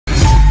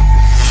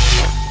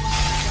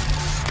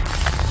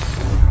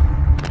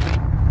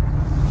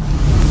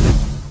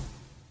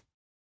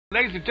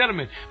ladies and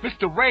gentlemen,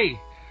 Mr. Ray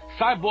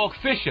Cyborg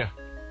Fisher.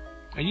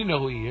 And you know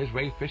who he is,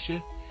 Ray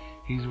Fisher.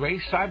 He's Ray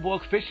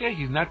Cyborg Fisher.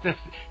 He's not the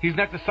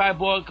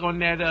cyborg on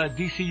that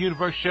DC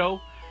Universe show.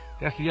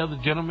 That's the other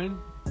gentleman.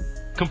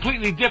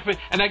 Completely different.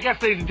 And I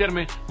guess, ladies and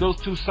gentlemen, those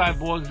two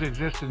cyborgs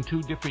exist in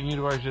two different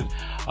universes.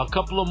 A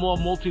couple of more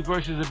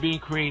multiverses are being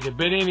created.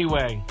 But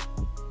anyway,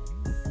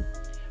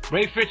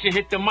 Ray Fisher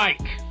hit the mic.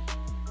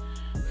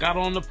 Got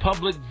on the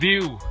public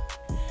view.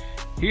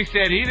 He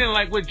said he didn't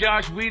like what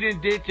Joss Whedon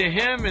did to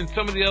him and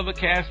some of the other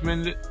cast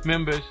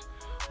members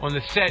on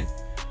the set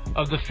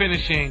of the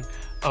finishing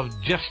of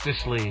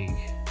Justice League.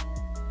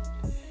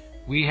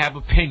 We have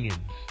opinions.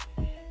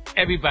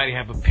 Everybody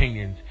have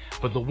opinions.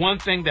 But the one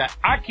thing that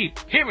I keep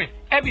hearing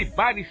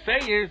everybody say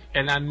is,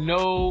 and I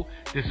know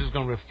this is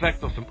going to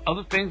reflect on some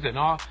other things in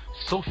our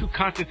social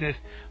consciousness,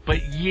 but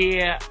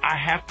yeah, I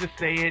have to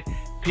say it.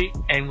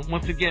 And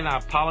once again, I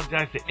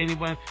apologize to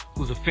anyone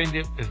who's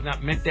offended. It's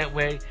not meant that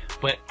way,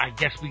 but I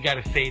guess we got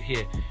to say it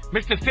here.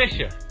 Mr.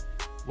 Fisher,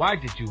 why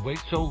did you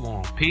wait so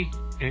long? P,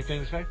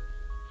 anything to say?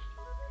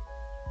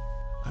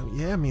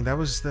 Yeah, I mean, that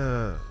was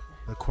the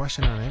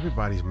question on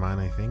everybody's mind,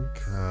 I think.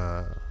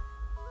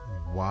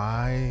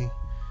 Why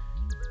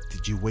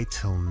did you wait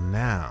till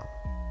now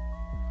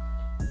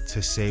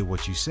to say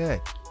what you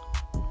said?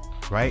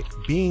 Right?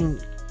 Being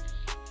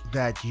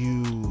that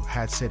you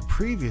had said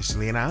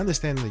previously, and I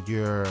understand that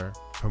you're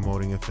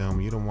promoting a film,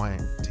 you don't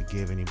want to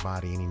give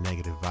anybody any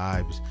negative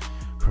vibes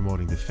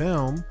promoting the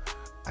film.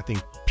 I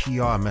think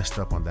PR messed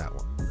up on that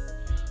one.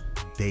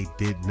 They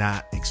did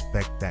not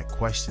expect that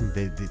question.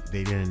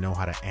 They didn't know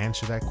how to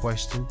answer that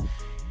question.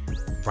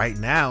 Right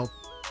now,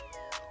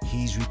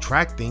 he's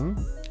retracting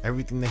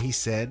everything that he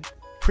said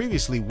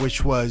previously,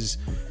 which was,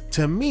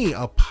 to me,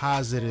 a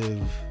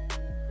positive.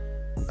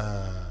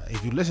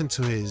 If you listen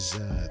to his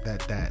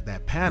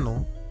that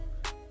panel,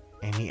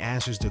 and he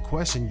answers the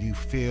question, you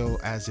feel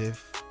as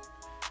if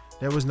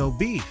there was no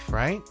beef,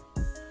 right?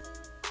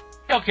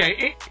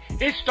 Okay,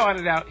 it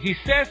started out. He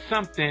said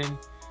something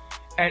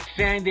at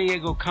San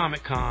Diego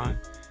Comic-Con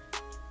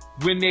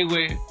when they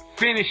were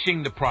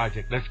finishing the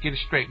project. Let's get it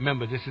straight.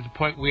 Remember, this is the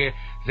point where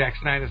Zack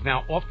Snyder's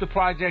now off the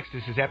projects.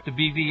 This is after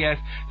BVS.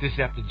 This is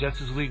after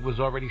Justice League was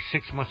already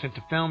 6 months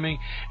into filming.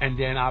 And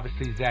then,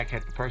 obviously, Zack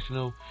had the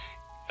personal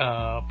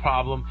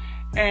problem.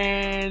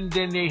 And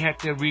then they had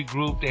to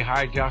regroup. They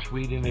hired Joss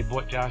Whedon. They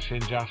brought Josh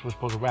in. Josh was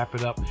supposed to wrap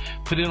it up,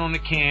 put it on the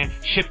can,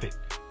 ship it.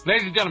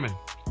 Ladies and gentlemen,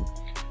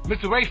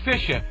 Mr. Ray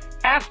Fisher,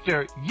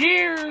 after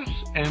years,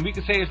 and we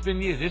can say it's been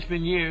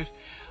years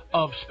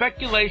of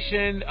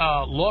speculation,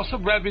 loss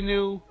of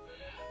revenue,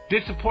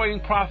 disappointing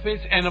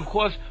profits, and of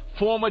course,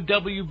 former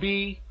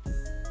WB,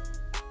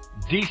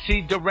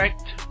 DC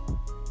Direct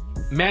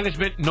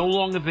management no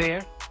longer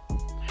there.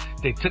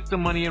 They took the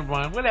money and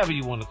run, whatever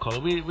you want to call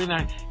it. We're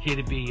not here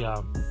to be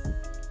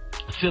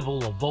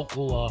civil or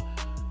vocal.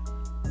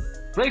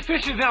 Ray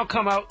Fisher's now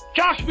come out.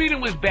 Joss Whedon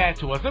was bad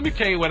to us. Let me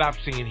tell you what I'm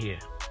seeing here.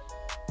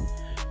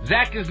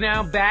 Zack is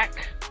now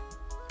back.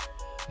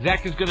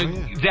 Zack is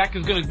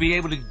gonna be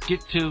able to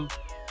get to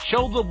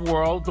show the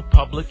world, the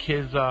public,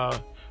 his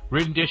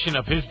rendition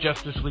of his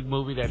Justice League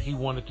movie that he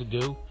wanted to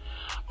do.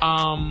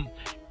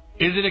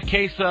 Is it a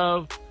case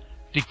of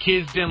the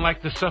kids didn't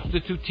like the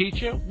substitute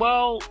teacher?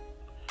 Well,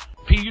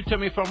 P, you tell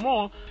me if I'm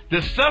wrong.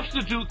 The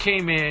substitute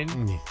came in,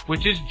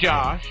 which is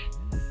Josh,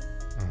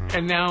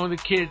 and now the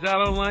kids, I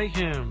don't like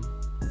him.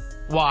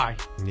 Why?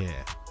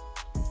 Yeah.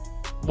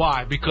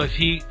 Why? Because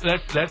ladies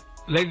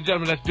and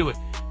gentlemen, let's do it.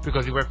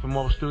 Because he worked for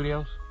Marvel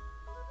Studios?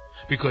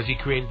 Because he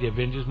created the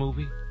Avengers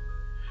movie?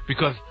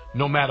 Because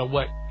no matter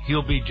what,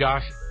 he'll be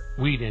Joss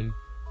Whedon,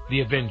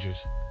 the Avengers.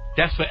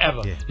 That's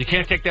forever. Yeah. You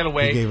can't take that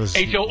away.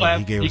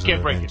 HOF, you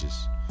can't break it.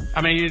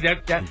 I mean,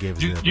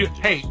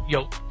 hey,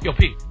 yo,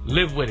 P,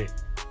 live with it.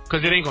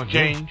 Because it ain't going to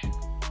change.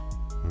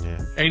 Yeah.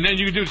 Ain't nothing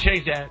you can do to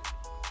change that.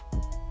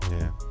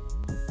 Yeah.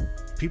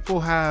 People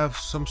have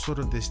some sort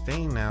of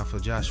disdain now for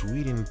Joss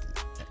Whedon,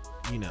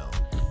 you know,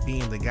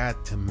 being the guy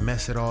to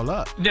mess it all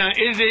up. Now,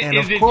 is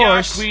it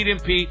Joss Whedon,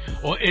 P,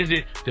 or is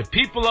it the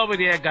people over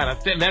there got to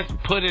think? Let's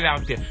put it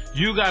out there.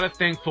 You got to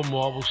think for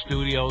Marvel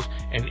Studios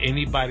and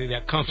anybody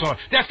that comes on.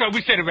 That's why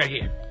we said it right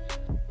here.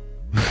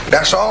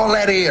 That's all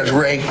that is,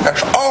 Ray.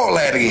 That's all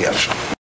that is.